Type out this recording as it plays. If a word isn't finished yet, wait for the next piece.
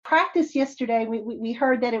practice yesterday, we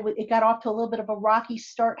heard that it got off to a little bit of a rocky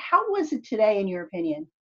start. How was it today, in your opinion?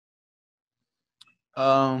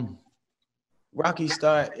 Rocky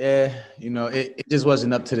start, yeah. It just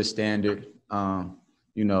wasn't up to the standard.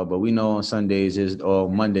 But we know on Sundays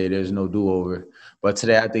or Monday there's no do-over. But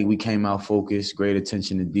today I think we came out focused, great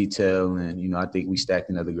attention to detail, and I think we stacked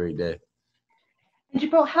another great day. And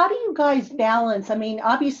Jabril, how do you guys balance? I mean,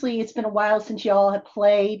 obviously it's been a while since you all have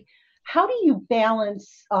played. How do you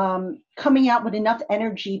balance coming out with enough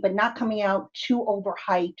energy, but not coming out too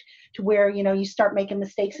overhyped to where, you start making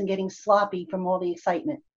mistakes and getting sloppy from all the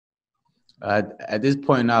excitement? At this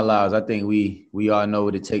point in our lives, I think we all know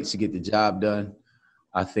what it takes to get the job done.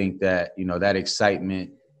 I think that, that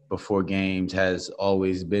excitement before games has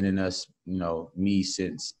always been in us, me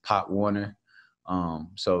since Pop Warner.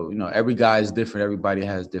 So, every guy is different. Everybody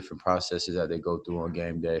has different processes that they go through on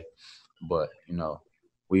game day. But,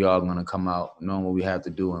 we are going to come out knowing what we have to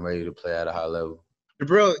do and ready to play at a high level.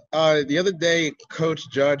 Jabril, the other day, Coach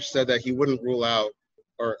Judge said that he wouldn't rule out,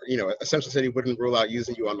 or, essentially said he wouldn't rule out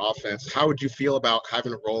using you on offense. How would you feel about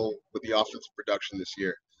having a role with the offensive production this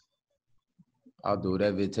year? I'll do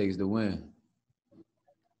whatever it takes to win.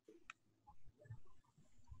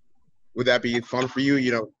 Would that be fun for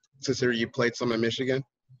you, considering you played some in Michigan?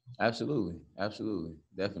 Absolutely,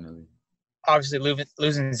 definitely. Obviously,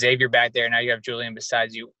 losing Xavier back there, now you have Julian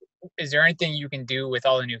besides you. Is there anything you can do with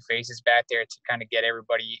all the new faces back there to kind of get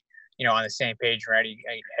everybody, on the same page ready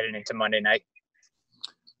heading into Monday night?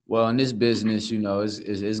 Well, in this business,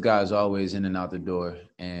 it's guys always in and out the door,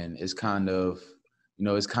 and it's kind of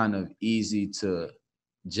easy to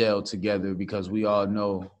gel together because we all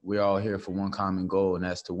know we're all here for one common goal, and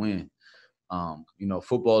that's to win.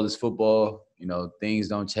 Football is football. Things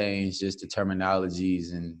don't change, just the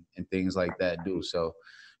terminologies and things like that do. So,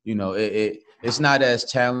 it's not as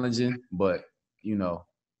challenging, but,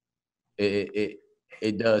 it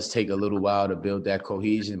does take a little while to build that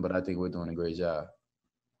cohesion, but I think we're doing a great job.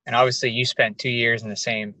 And obviously you spent 2 years in the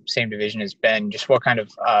same division as Ben. Just what kind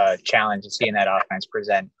of challenge is seeing that offense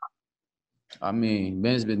present? I mean,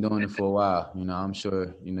 Ben's been doing it for a while. I'm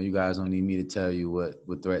sure, you guys don't need me to tell you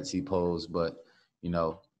what threats he posed, but,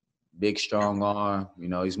 big, strong arm.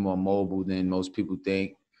 He's more mobile than most people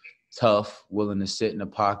think. Tough, willing to sit in the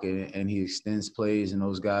pocket, and he extends plays, and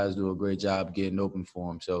those guys do a great job getting open for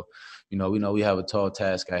him. So, we know we have a tall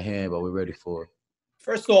task at hand, but we're ready for it.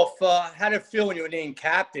 First off, how did it feel when you were named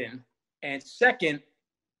captain? And second,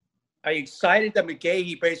 are you excited that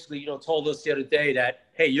McGahee basically, told us the other day that,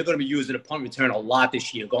 hey, you're going to be using a punt return a lot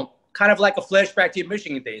this year, going kind of like a flashback to your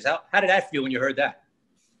Michigan days. How did that feel when you heard that?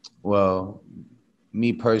 Well,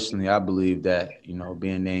 me personally, I believe that,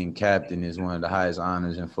 being named captain is one of the highest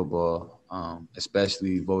honors in football,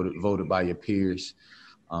 especially voted by your peers.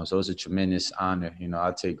 So it's a tremendous honor.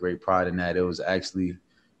 I take great pride in that. It was actually,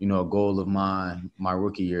 a goal of mine my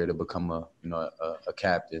rookie year to become a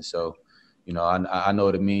captain. So, I know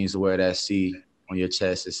what it means to wear that C on your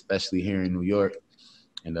chest, especially here in New York.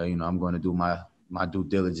 And, I'm going to do my due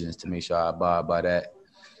diligence to make sure I abide by that.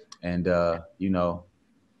 And,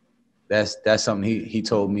 that's something he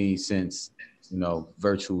told me since,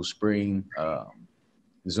 virtual spring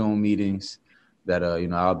Zoom meetings that,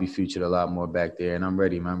 I'll be featured a lot more back there. And I'm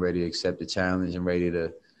ready. I'm ready to accept the challenge and ready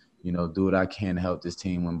to, do what I can to help this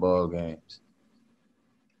team win ball games.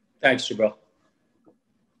 Thanks, Jabril.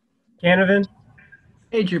 Canavan?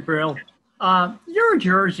 Hey, Jabril. You're a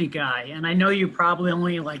Jersey guy, and I know you're probably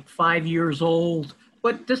only like 5 years old,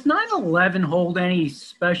 but does 9/11 hold any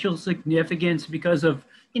special significance because of,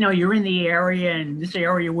 you're in the area and this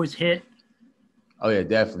area was hit? Oh, yeah,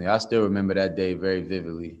 definitely. I still remember that day very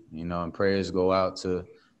vividly, and prayers go out to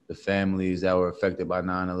the families that were affected by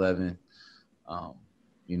 9/11.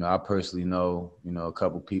 I personally know, a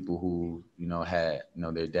couple people who, had,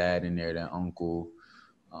 their dad in there, their uncle,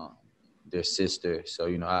 their sister. So,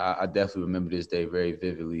 I definitely remember this day very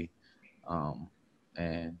vividly.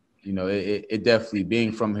 And, it definitely,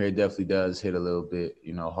 being from here definitely does hit a little bit,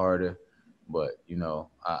 harder. But,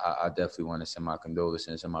 I definitely want to send my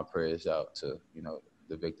condolences and my prayers out to,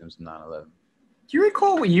 the victims of 9/11. Do you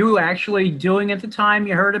recall what you were actually doing at the time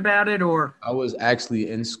you heard about it, or? I was actually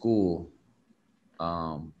in school,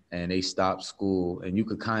 and they stopped school, and you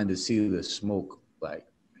could kind of see the smoke, like,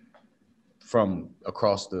 from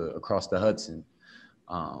across the Hudson.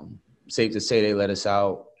 Safe to say they let us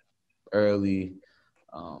out early,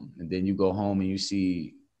 and then you go home and you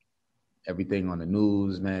see everything on the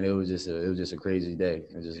news. Man, it was just a crazy day.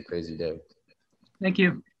 It was just a crazy day. Thank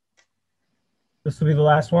you. This will be the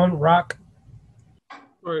last one. Rock.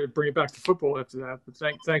 All right, bring it back to football after that. But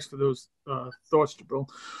thanks for those thoughts, Jabril.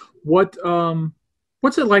 What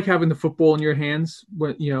What's it like having the football in your hands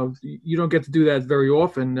when you don't get to do that very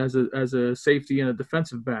often as a safety and a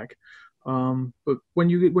defensive back? But when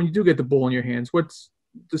you do get the ball in your hands,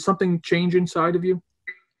 does something change inside of you?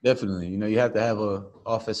 Definitely. You have to have a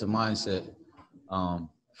offensive mindset.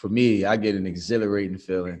 For me, I get an exhilarating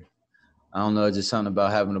feeling. I don't know, just something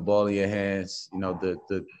about having the ball in your hands,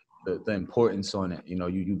 the importance on it.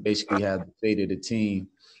 You basically have the fate of the team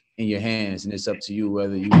in your hands, and it's up to you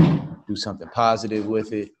whether you do something positive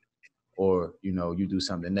with it or, you do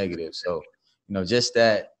something negative. So, just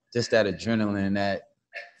that adrenaline, that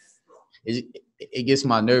it gets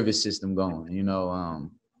my nervous system going,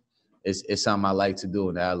 it's something I like to do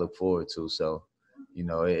and that I look forward to. So,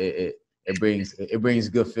 it brings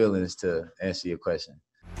good feelings, to answer your question.